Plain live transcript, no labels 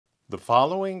The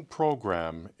following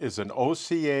program is an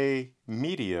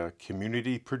OCAmedia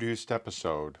community-produced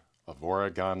episode of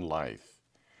Oregon Life,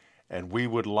 and we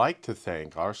would like to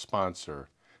thank our sponsor,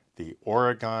 the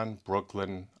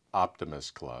Oregon-Brooklyn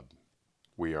Optimist Club.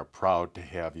 We are proud to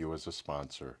have you as a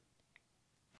sponsor.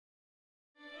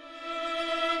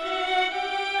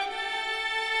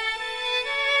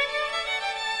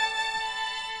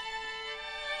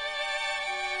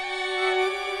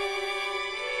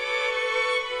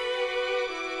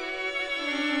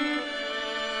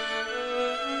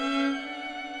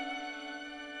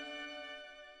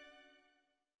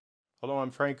 Hello,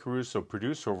 I'm Frank Caruso,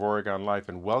 producer of Oregon Life,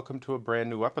 and welcome to a brand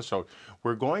new episode.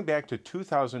 We're going back to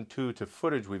 2002 to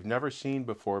footage we've never seen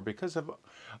before because of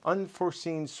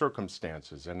unforeseen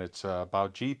circumstances, and it's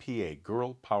about GPA,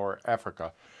 Girl Power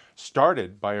Africa,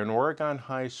 started by an Oregon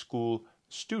High School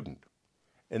student.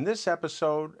 In this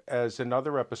episode, as in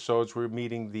other episodes, we're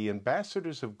meeting the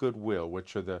Ambassadors of Goodwill,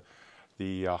 which are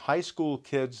the high school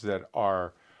kids that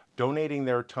are donating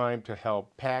their time to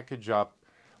help package up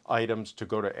items to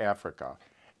go to Africa,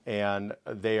 and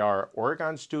they are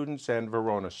Oregon students and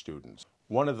Verona students.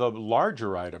 One of the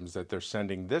larger items that they're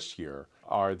sending this year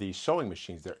are the sewing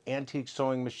machines. They're antique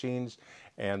sewing machines,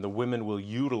 and the women will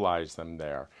utilize them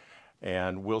there.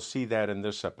 And we'll see that in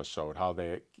this episode, how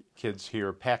the kids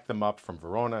here pack them up from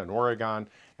Verona and Oregon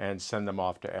and send them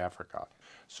off to Africa.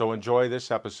 So enjoy this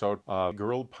episode of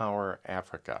Girl Power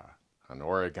Africa on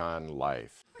Oregon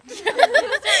Life.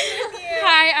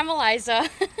 Hi, I'm Eliza.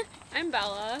 I'm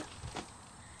Bella.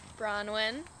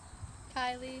 Bronwyn.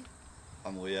 Kylie.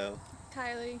 I'm Leo.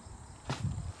 Kylie.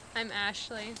 I'm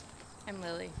Ashley. I'm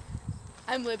Lily.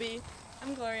 I'm Libby.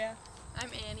 I'm Gloria. I'm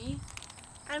Annie.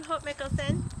 I'm Hope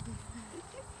Mickelson.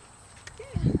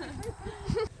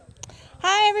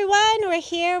 Hi everyone, we're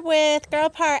here with Girl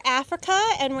Power Africa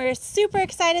and we're super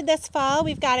excited this fall.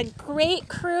 We've got a great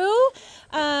crew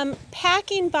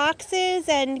packing boxes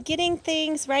and getting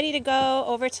things ready to go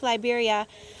over to Liberia.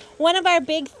 One of our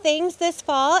big things this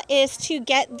fall is to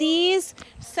get these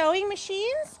sewing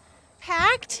machines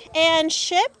packed and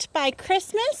shipped by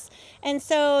Christmas. And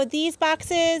so these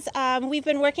boxes, we've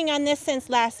been working on this since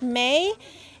last May.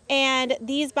 And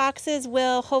these boxes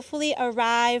will hopefully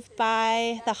arrive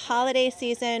by the holiday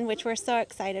season, which we're so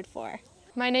excited for.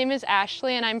 My name is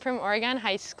Ashley and I'm from Oregon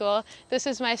High School. This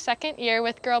is my second year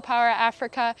with Girl Power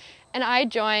Africa, and I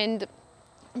joined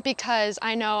because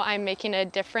I know I'm making a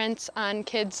difference on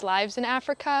kids' lives in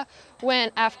Africa.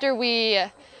 After we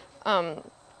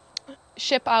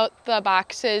ship out the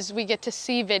boxes, we get to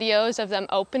see videos of them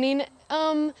opening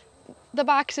the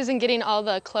boxes and getting all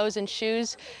the clothes and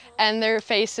shoes, and their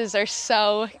faces are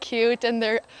so cute and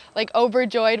they're like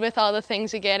overjoyed with all the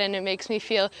things we get, and it makes me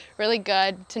feel really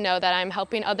good to know that I'm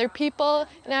helping other people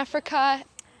in Africa.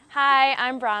 Hi,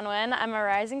 I'm Bronwyn. I'm a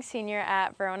rising senior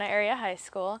at Verona Area High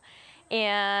School,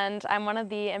 and I'm one of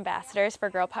the ambassadors for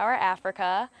Girl Power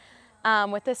Africa.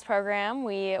 With this program,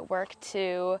 we work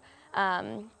to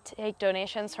take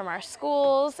donations from our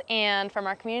schools and from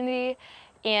our community,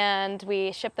 and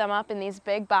we ship them up in these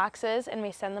big boxes and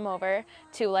we send them over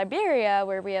to Liberia,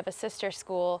 where we have a sister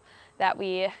school that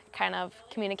we kind of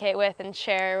communicate with and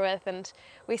share with, and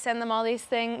we send them all these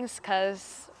things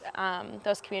because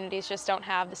those communities just don't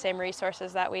have the same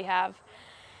resources that we have.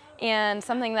 And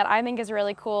something that I think is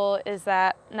really cool is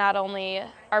that not only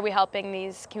are we helping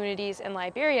these communities in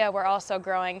Liberia, we're also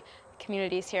growing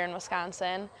communities here in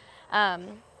Wisconsin.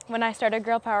 When I started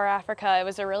Girl Power Africa, it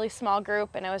was a really small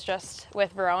group and it was just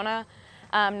with Verona.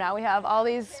 Now we have all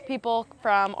these people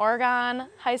from Oregon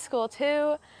High School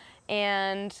too,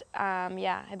 and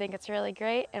yeah, I think it's really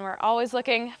great, and we're always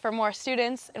looking for more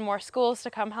students and more schools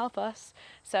to come help us.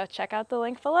 So check out the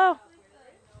link below.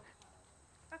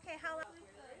 Okay,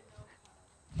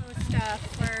 stuff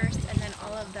first, and then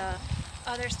all of the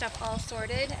other stuff all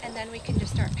sorted, and then we can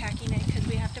just start packing it because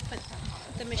we have to put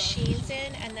the machines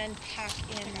in and then pack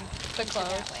in The clothes.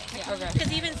 that way. Yeah. Okay.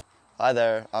 Because even Hi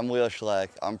there, I'm Leo Schleck.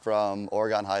 I'm from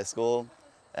Oregon High School,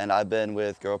 and I've been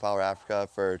with Girl Power Africa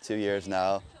for 2 years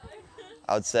now.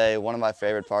 I would say one of my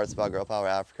favorite parts about Girl Power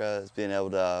Africa is being able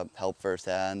to help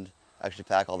firsthand, actually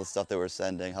pack all the stuff that we're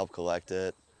sending, help collect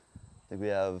it. I think we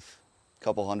have a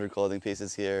couple hundred clothing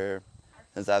pieces here.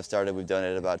 Since I've started, we've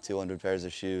donated about 200 pairs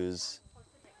of shoes,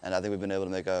 and I think we've been able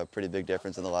to make a pretty big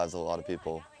difference in the lives of a lot of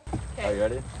people. Okay. Are you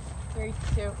ready? 3,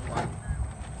 2, 1.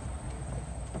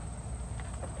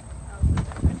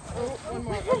 Oh, one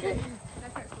more. Okay.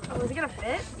 oh, is it gonna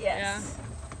fit? Yes.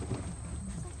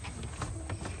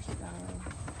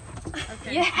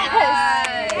 Okay.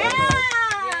 Yes!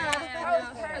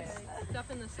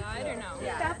 Stuff in the side or no?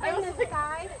 Stuff on the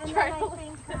side, and then I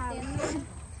think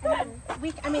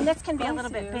I mean, this can be a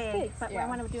little bit big, but I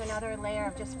want to do another layer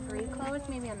of just free clothes,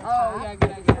 maybe on the top. Oh, yeah,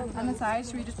 good idea. On the side,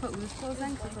 should we just put loose clothes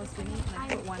in? Because it's so skinny. Can I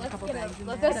put one, couple bags in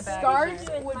there? The scarves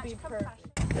would be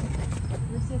perfect.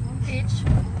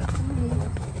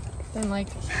 Then like,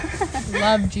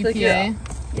 love GPA.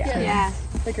 Yeah.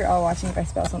 It's like you're all watching if I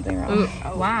spell something wrong.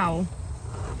 Ooh, wow.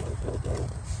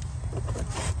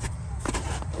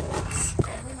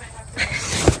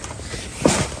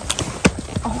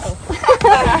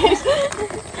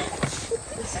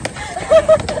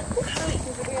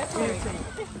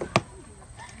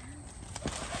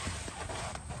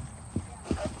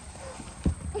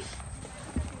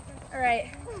 All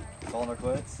right. Calling our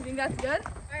quits? You think that's good?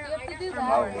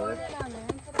 Probably.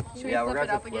 Should we Yeah, we're flip it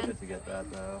gonna up have to flip again? it to get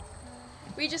that though.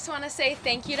 We just want to say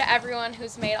thank you to everyone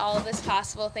who's made all of this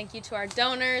possible. Thank you to our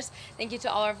donors. Thank you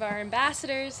to all of our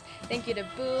ambassadors. Thank you to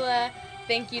Bulleh.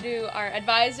 Thank you to our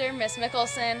advisor, Miss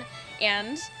Mickelson.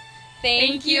 And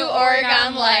thank you,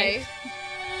 Oregon Life.